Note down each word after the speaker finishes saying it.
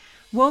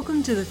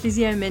Welcome to the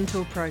Physio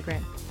Mentor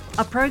Program,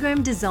 a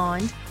program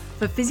designed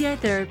for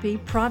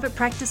physiotherapy private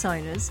practice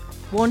owners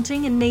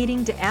wanting and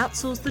needing to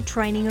outsource the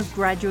training of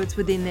graduates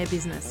within their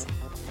business.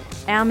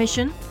 Our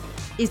mission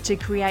is to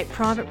create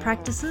private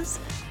practices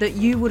that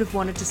you would have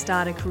wanted to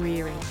start a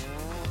career in.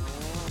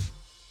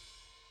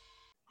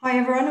 Hi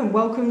everyone, and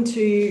welcome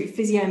to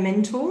Physio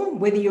Mentor.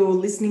 Whether you're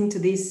listening to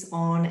this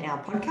on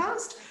our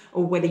podcast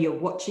or whether you're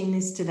watching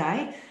this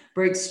today,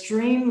 we're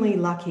extremely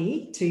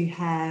lucky to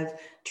have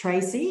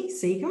Tracy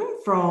Seacombe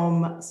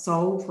from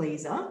Soul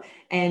Pleaser,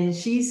 and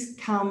she's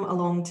come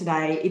along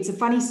today. It's a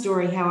funny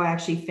story how I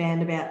actually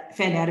found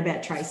out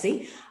about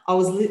Tracy.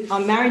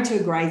 I'm married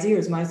to a grazier,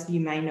 as most of you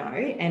may know,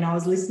 and I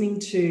was listening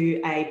to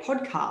a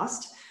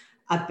podcast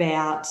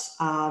about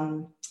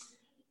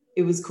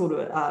it was called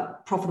a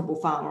Profitable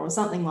Farmer or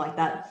something like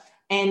that.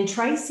 And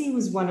Tracy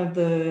was one of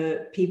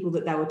the people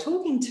that they were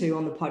talking to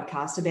on the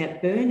podcast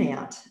about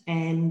burnout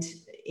and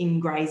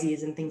in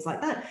graziers and things like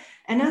that.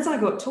 And as I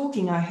got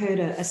talking, I heard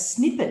a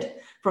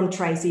snippet from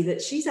Tracy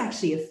that she's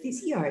actually a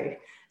physio.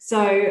 So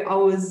I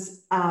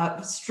was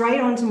straight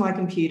onto my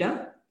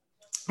computer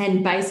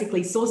and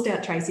basically sourced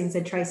out Tracy and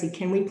said, Tracy,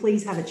 can we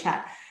please have a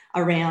chat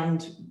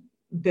around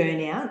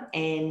burnout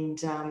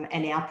and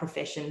our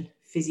profession,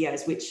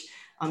 physios, which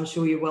I'm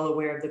sure you're well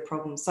aware of the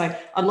problem. So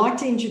I'd like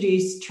to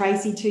introduce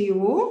Tracy to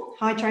you all.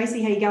 Hi,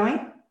 Tracy. How are you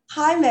going?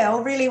 Hi,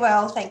 Mel. Really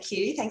well. Thank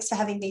you. Thanks for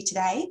having me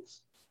today.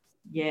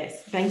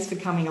 Yes, thanks for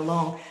coming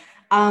along.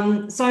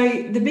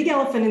 So the big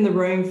elephant in the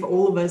room for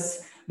all of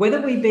us, whether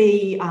we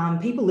be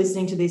people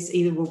listening to this,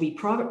 either will be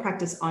private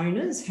practice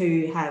owners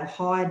who have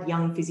hired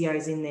young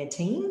physios in their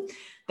team.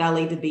 They'll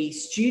either be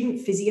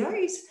student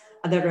physios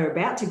that are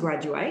about to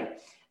graduate,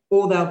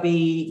 or they'll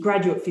be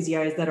graduate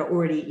physios that are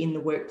already in the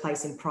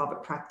workplace in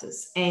private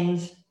practice.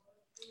 And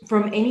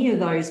from any of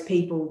those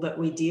people that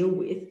we deal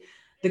with,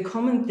 the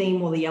common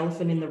theme or the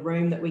elephant in the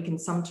room that we can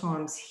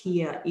sometimes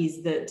hear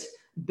is that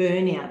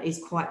burnout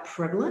is quite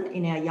prevalent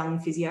in our young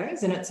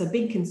physios. And it's a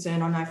big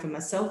concern, I know, for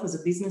myself as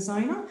a business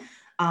owner.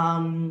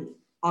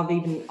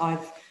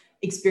 I've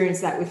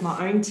experienced that with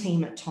my own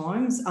team at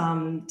times,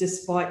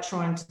 despite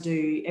trying to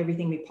do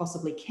everything we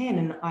possibly can.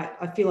 And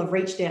I feel I've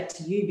reached out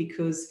to you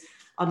because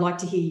I'd like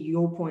to hear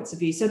your points of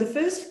view. So the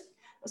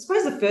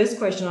first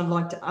question I'd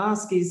like to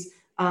ask is,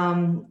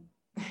 how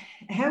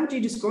would you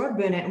describe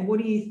burnout and what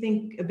do you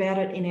think about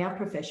it in our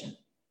profession?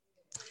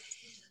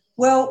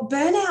 Well,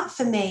 burnout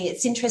for me,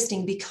 it's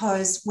interesting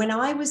because when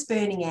I was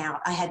burning out,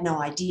 I had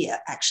no idea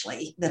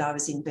actually that I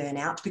was in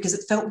burnout because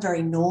it felt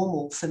very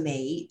normal for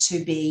me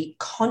to be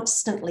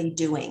constantly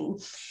doing,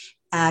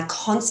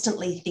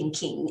 constantly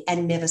thinking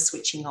and never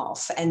switching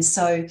off. And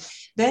so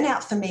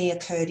burnout for me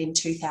occurred in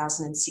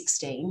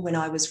 2016 when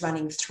I was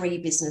running 3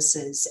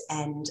 businesses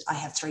and I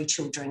have 3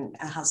 children,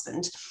 a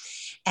husband.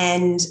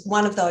 And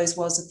one of those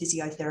was a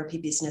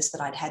physiotherapy business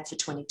that I'd had for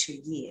 22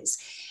 years.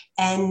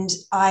 And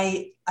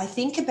I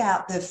think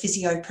about the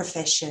physio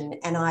profession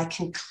and I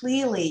can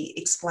clearly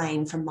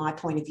explain from my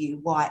point of view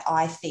why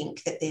I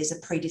think that there's a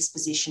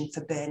predisposition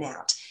for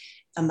burnout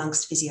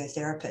amongst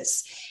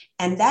physiotherapists.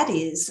 And that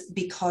is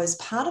because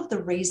part of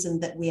the reason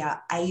that we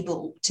are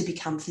able to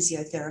become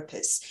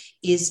physiotherapists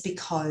is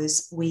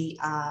because we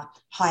are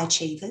high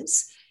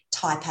achievers,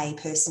 type A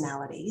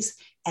personalities,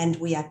 and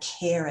we are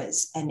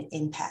carers and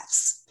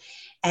empaths.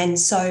 And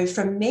so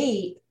for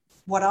me,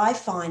 what I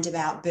find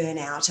about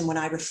burnout and when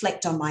I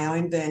reflect on my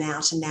own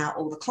burnout and now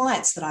all the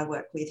clients that I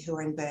work with who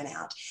are in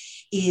burnout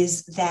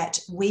is that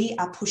we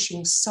are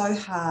pushing so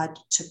hard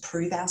to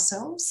prove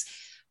ourselves.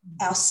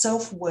 Our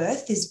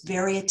self-worth is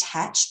very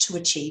attached to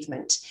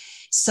achievement.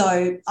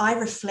 So I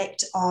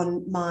reflect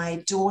on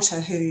my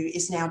daughter who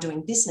is now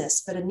doing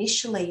business, but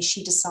initially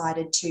she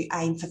decided to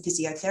aim for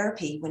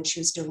physiotherapy when she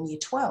was doing year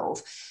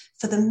 12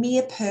 for the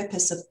mere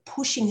purpose of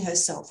pushing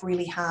herself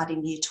really hard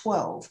in year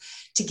 12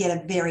 to get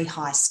a very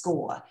high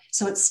score.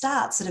 So it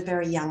starts at a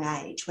very young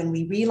age. When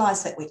we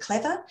realise that we're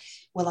clever,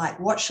 we're like,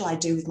 what shall I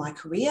do with my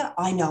career?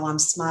 I know I'm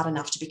smart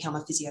enough to become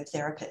a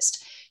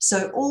physiotherapist.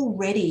 So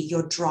already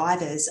your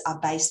drivers are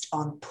based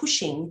on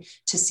pushing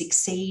to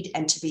succeed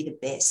and to be the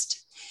best.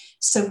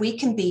 So we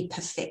can be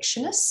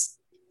perfectionists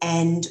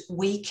and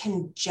we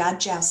can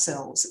judge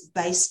ourselves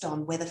based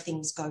on whether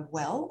things go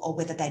well or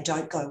whether they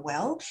don't go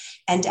well,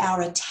 and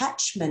our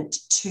attachment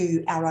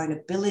to our own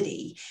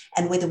ability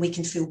and whether we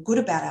can feel good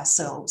about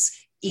ourselves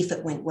if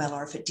it went well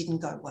or if it didn't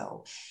go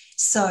well.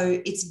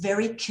 So it's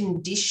very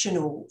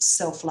conditional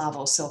self-love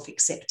or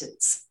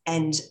self-acceptance.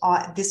 And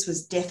this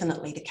was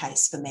definitely the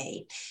case for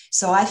me.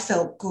 So I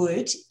felt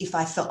good if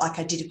I felt like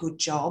I did a good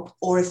job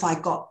or if I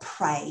got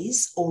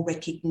praise or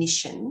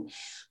recognition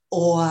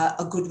or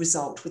a good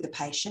result with a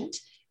patient,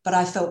 but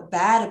I felt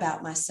bad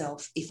about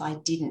myself if I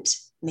didn't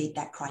meet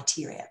that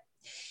criteria.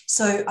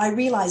 So I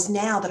realise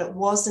now that it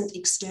wasn't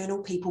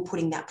external people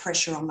putting that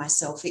pressure on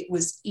myself, it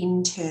was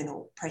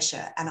internal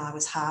pressure and I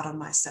was hard on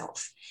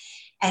myself.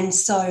 And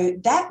so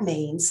that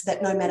means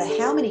that no matter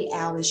how many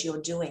hours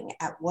you're doing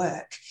at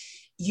work,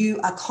 you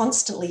are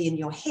constantly in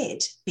your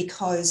head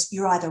because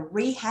you're either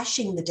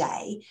rehashing the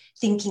day,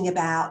 thinking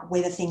about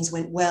whether things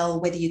went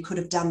well, whether you could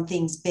have done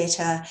things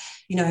better.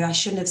 I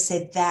shouldn't have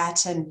said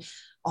that. And,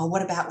 oh,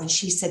 what about when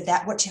she said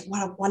that?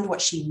 I wonder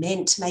what she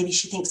meant. Maybe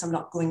she thinks I'm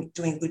not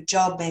doing a good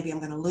job. Maybe I'm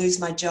going to lose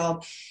my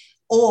job.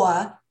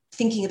 Or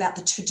thinking about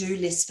the to-do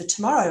list for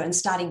tomorrow and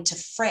starting to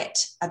fret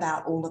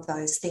about all of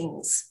those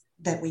things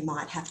that we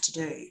might have to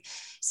do.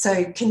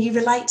 So can you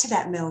relate to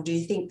that, Mel? Do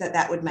you think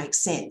that would make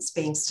sense,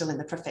 being still in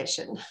the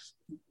profession?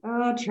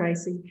 Oh,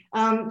 Tracy,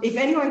 if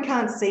anyone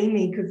can't see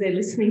me because they're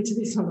listening to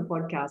this on the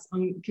podcast,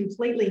 I'm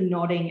completely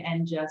nodding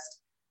and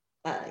just,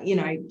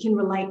 can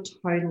relate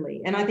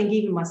totally. And I think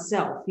even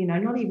myself,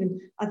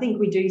 I think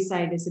we do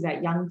say this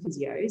about young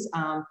physios,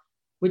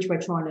 which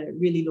we're trying to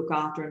really look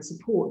after and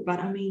support.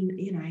 But I mean,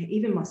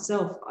 even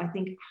myself, I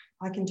think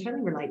I can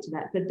totally relate to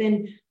that. But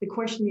then the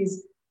question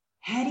is,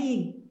 how do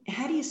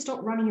you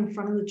stop running in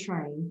front of the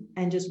train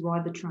and just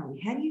ride the train?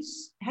 How do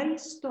you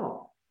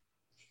stop?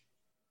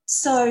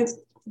 So,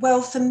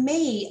 well, for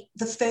me,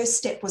 the first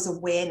step was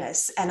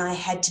awareness, and I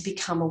had to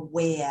become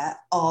aware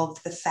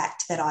of the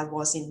fact that I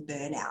was in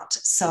burnout.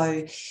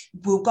 So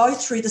we'll go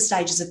through the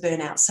stages of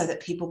burnout so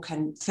that people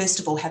can, first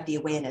of all, have the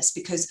awareness,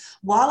 because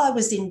while I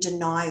was in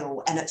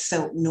denial and it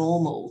felt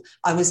normal,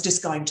 I was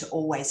just going to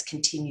always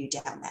continue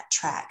down that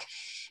track.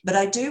 But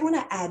I do want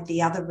to add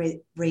the other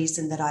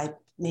reason that I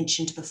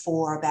mentioned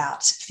before about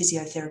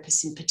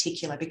physiotherapists in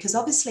particular, because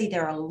obviously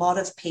there are a lot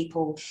of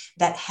people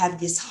that have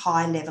this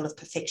high level of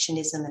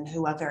perfectionism and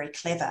who are very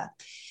clever.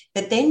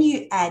 But then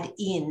you add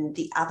in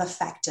the other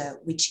factor,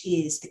 which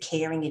is the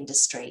caring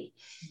industry.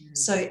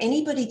 So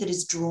anybody that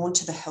is drawn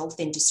to the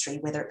health industry,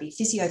 whether it be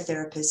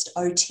physiotherapist,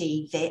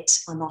 OT, vet,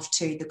 I'm off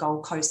to the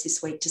Gold Coast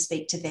this week to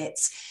speak to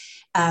vets,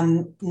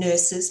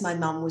 nurses, my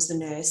mum was a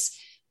nurse,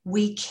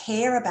 we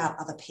care about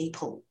other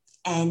people.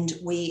 And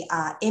we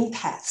are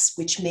empaths,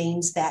 which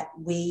means that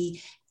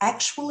we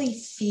actually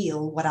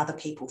feel what other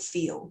people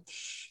feel.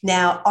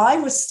 Now, I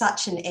was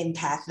such an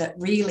empath that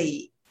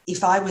really,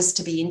 if I was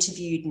to be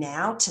interviewed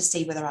now to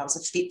see whether I was a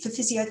fit for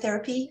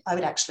physiotherapy, I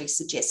would actually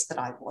suggest that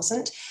I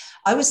wasn't.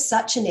 I was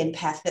such an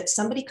empath that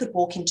somebody could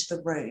walk into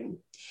the room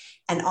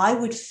and I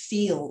would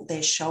feel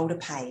their shoulder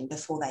pain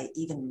before they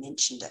even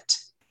mentioned it.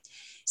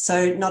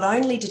 So not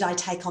only did I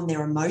take on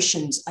their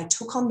emotions, I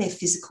took on their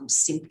physical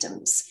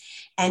symptoms.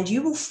 And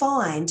you will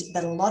find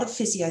that a lot of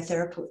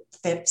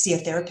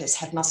physiotherapists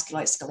have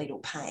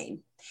musculoskeletal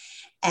pain.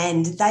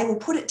 And they will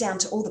put it down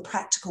to all the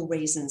practical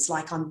reasons,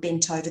 like I'm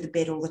bent over the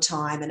bed all the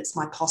time and it's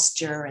my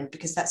posture, and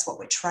because that's what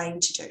we're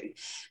trained to do.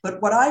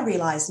 But what I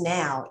realize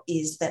now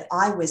is that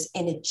I was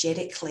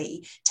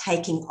energetically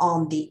taking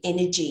on the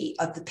energy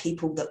of the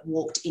people that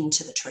walked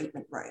into the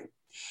treatment room.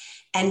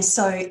 And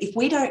so if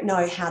we don't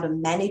know how to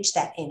manage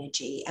that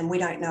energy and we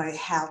don't know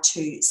how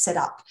to set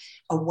up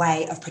a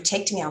way of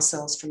protecting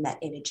ourselves from that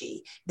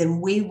energy,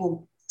 then we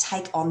will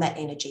take on that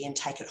energy and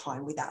take it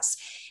home with us.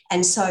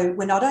 And so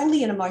we're not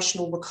only an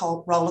emotional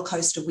roller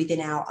coaster within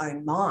our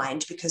own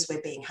mind because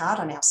we're being hard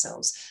on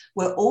ourselves,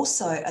 we're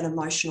also an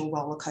emotional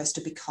roller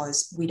coaster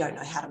because we don't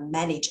know how to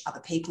manage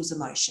other people's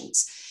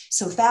emotions.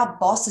 So if our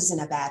boss is in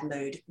a bad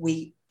mood,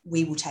 we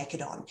will take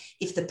it on.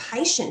 If the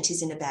patient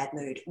is in a bad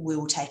mood, we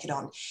will take it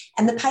on.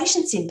 And the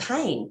patient's in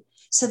pain.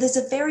 So there's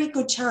a very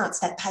good chance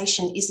that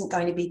patient isn't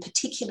going to be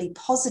particularly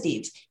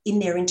positive in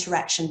their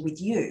interaction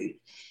with you.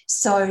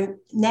 So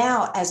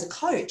now as a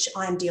coach,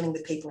 I'm dealing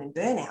with people in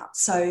burnout.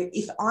 So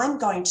if I'm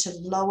going to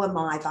lower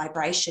my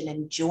vibration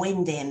and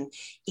join them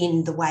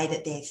in the way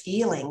that they're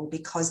feeling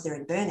because they're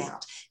in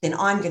burnout, then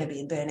I'm going to be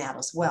in burnout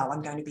as well.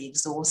 I'm going to be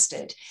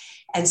exhausted.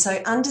 And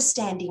so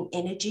understanding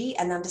energy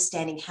and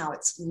understanding how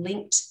it's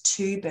linked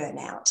to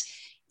burnout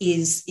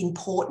is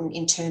important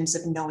in terms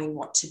of knowing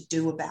what to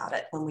do about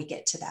it when we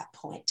get to that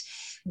point.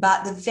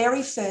 But the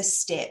very first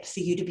step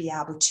for you to be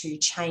able to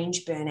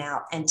change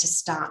burnout and to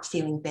start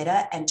feeling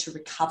better and to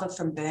recover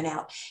from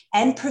burnout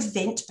and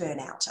prevent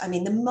burnout. I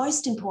mean, the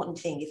most important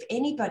thing, if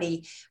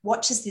anybody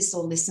watches this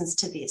or listens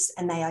to this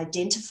and they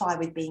identify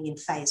with being in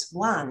phase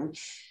one,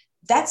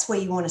 that's where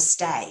you want to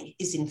stay,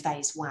 is in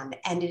phase one.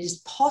 And it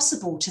is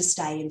possible to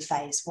stay in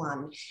phase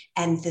one.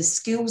 And the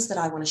skills that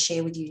I want to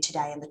share with you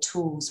today and the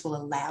tools will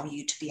allow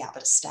you to be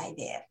able to stay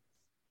there.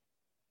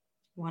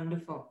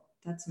 Wonderful.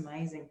 That's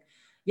amazing.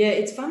 Yeah,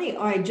 it's funny.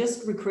 I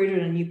just recruited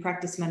a new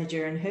practice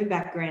manager and her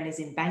background is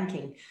in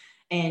banking.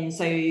 And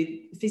so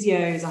physio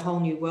is a whole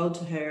new world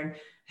to her. And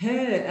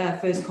her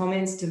first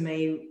comments to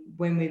me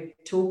when we've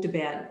talked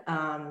about,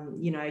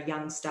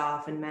 young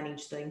staff and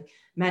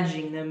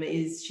managing them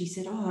is she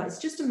said, oh, it's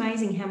just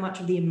amazing how much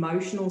of the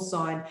emotional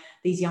side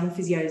these young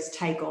physios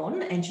take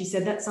on. And she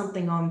said, that's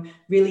something I'm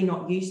really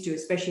not used to,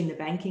 especially in the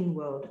banking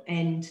world.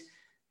 And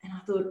I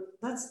thought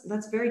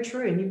that's very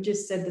true. And you've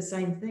just said the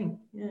same thing.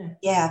 Yeah.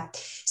 Yeah.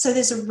 So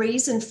there's a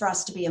reason for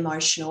us to be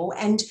emotional.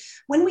 And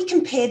when we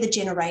compare the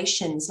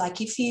generations,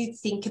 like if you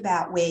think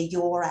about where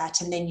you're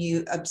at and then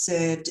you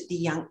observed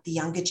the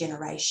younger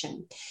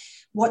generation,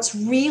 What's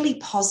really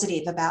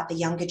positive about the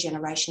younger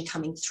generation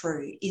coming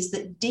through is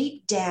that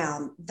deep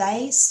down,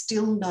 they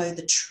still know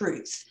the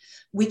truth,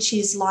 which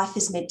is life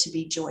is meant to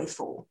be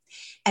joyful.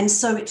 And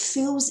so it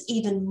feels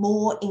even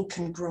more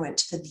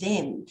incongruent for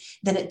them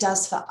than it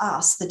does for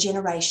us, the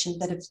generation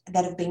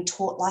that have been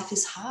taught life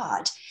is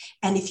hard.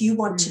 And if you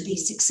want to be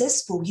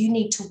successful, you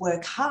need to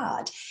work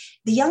hard.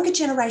 The younger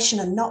generation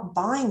are not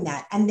buying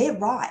that, and they're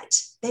right.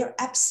 They're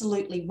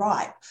absolutely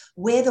right.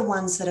 We're the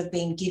ones that have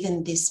been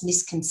given this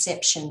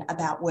misconception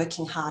about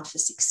working hard for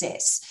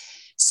success.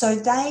 So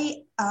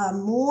they are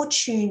more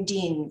tuned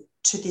in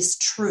to this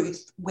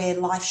truth where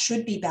life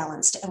should be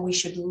balanced and we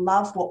should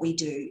love what we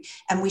do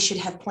and we should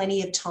have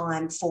plenty of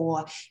time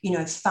for,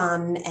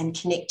 fun and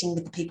connecting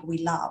with the people we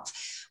love.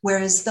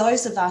 Whereas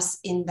those of us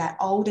in that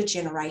older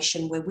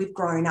generation where we've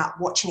grown up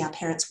watching our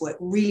parents work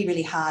really,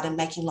 really hard and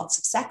making lots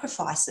of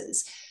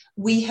sacrifices,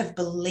 we have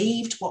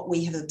believed what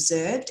we have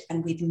observed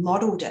and we've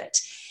modeled it.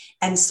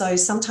 And so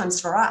sometimes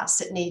for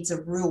us, it needs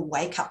a real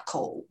wake-up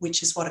call,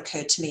 which is what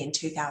occurred to me in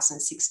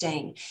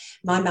 2016.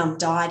 My mum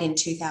died in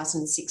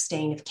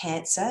 2016 of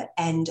cancer,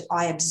 and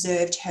I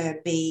observed her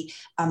be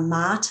a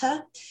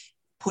martyr,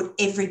 put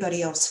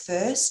everybody else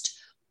first,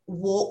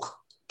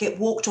 get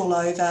walked all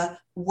over,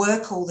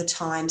 work all the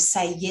time,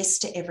 say yes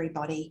to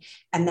everybody.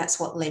 And that's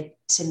what led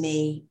to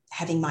me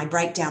having my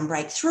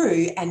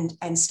breakthrough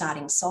and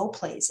starting Soul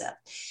Pleaser.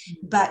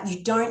 But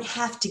you don't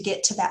have to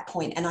get to that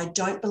point. And I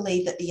don't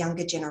believe that the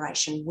younger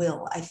generation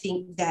will. I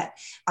think that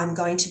I'm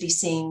going to be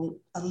seeing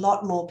a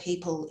lot more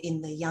people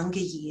in the younger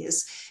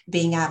years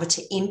being able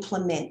to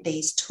implement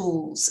these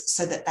tools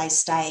so that they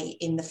stay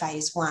in the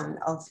phase one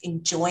of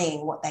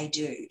enjoying what they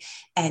do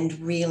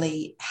and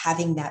really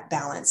having that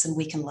balance, and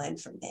we can learn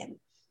from them.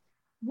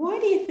 Why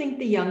do you think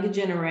the younger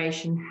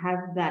generation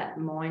have that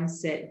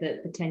mindset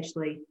that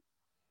potentially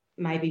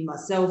maybe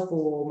myself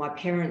or my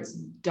parents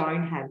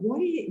don't have?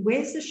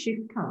 Where's the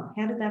shift come?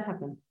 How did that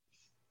happen?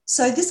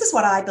 So this is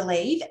what I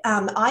believe.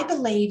 I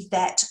believe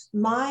that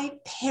my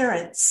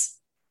parents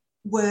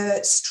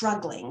were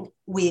struggling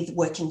with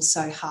working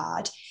so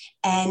hard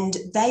and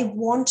they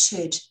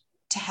wanted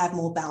to have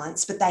more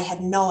balance, but they had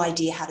no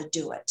idea how to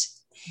do it.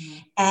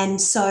 And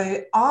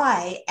so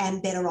I am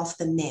better off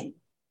than them.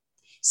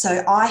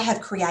 So I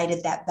have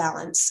created that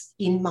balance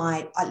in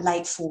my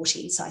late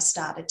 40s. I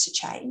started to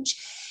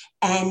change.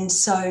 And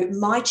so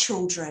my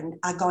children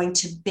are going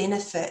to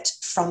benefit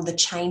from the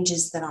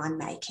changes that I'm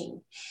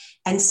making.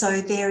 And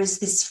so there is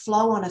this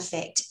flow-on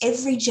effect.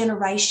 Every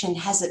generation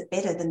has it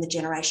better than the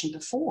generation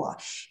before.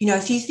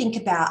 If you think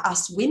about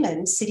us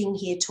women sitting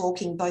here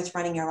talking, both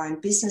running our own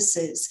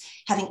businesses,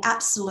 having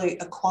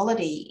absolute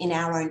equality in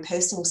our own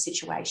personal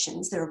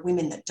situations, there are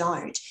women that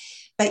don't.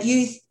 But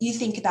you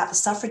think about the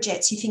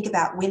suffragettes, you think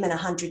about women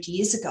 100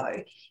 years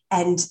ago,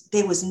 and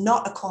there was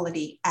not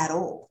equality at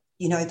all.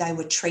 They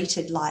were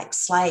treated like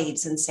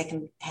slaves and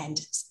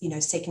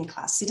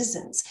second-class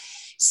citizens.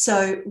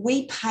 So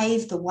we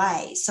paved the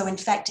way. So in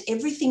fact,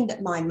 everything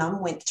that my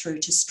mum went through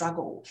to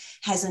struggle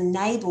has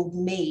enabled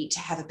me to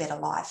have a better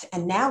life.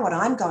 And now what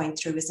I'm going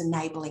through is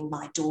enabling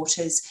my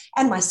daughters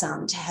and my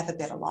son to have a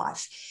better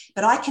life.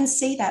 But I can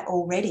see that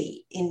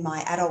already in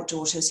my adult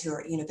daughters who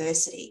are at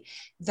university.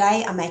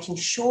 They are making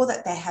sure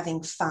that they're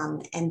having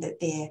fun and that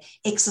they're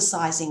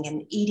exercising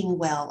and eating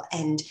well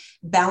and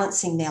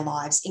balancing their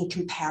lives in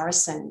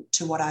comparison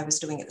to what I was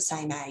doing at the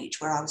same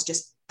age, where I was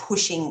just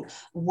pushing,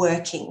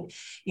 working,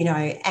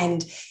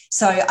 and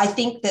so I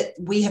think that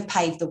we have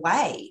paved the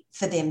way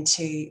for them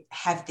to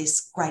have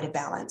this greater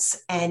balance.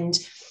 And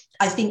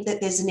I think that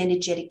there's an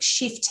energetic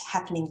shift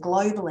happening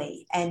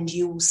globally, and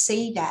you'll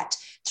see that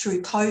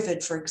through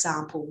COVID, for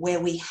example, where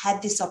we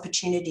had this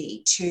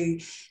opportunity to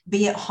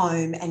be at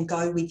home and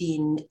go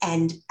within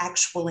and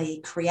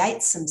actually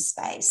create some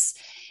space.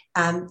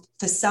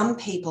 For some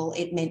people,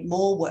 it meant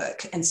more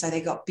work, and so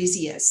they got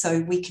busier. So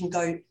we can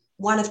go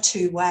one of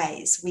two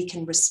ways. We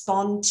can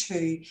respond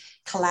to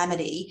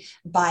calamity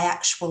by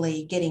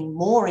actually getting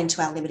more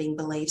into our limiting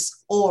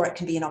beliefs, or it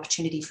can be an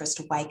opportunity for us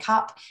to wake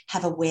up,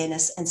 have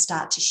awareness, and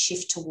start to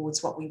shift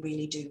towards what we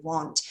really do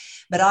want.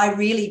 But I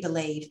really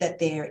believe that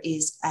there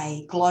is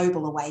a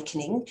global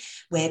awakening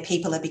where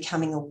people are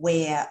becoming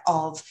aware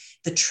of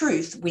the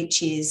truth,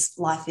 which is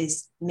life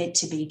is meant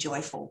to be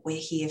joyful. We're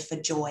here for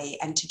joy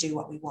and to do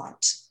what we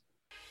want.